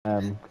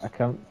I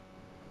can't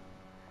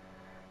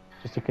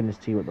just to kind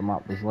of see what the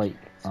map was like,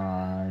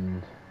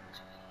 and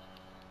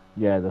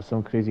yeah, there's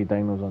some crazy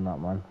dinos on that,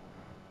 man.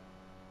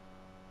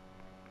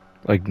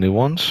 Like new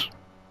ones?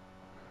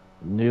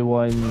 New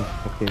ones,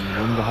 fucking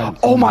ones I hadn't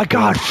Oh seen my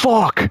god,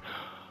 before. fuck!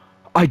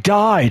 I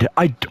died!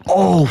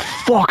 Oh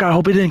fuck, I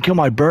hope it didn't kill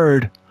my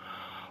bird.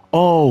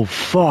 Oh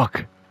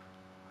fuck.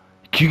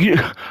 Could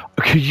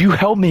you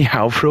help me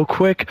out real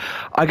quick?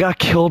 I got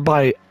killed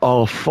by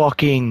a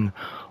fucking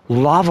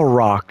lava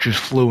rock just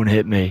flew and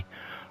hit me.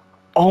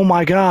 Oh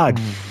my god,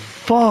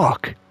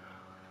 fuck!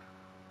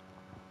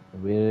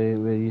 Where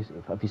you,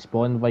 if you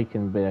spawn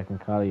Viking Bear, I can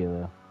carry you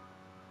there.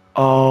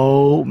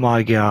 Oh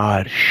my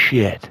god,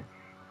 shit.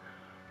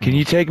 Can Hmm.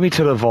 you take me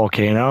to the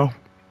volcano?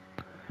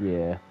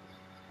 Yeah. Just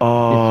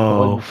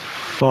Oh,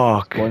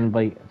 fuck. spawn No,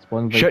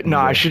 Viking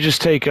I Bear. should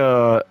just take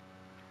a...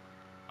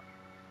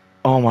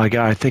 Oh my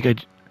god, I think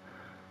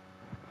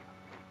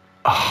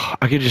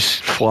I could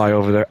just fly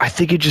over there. I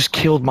think it just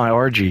killed my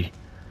RG.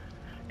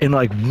 In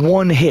like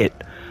one hit.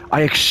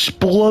 I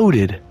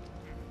exploded.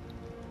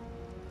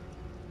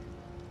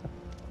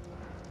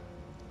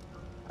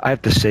 I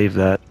have to save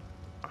that.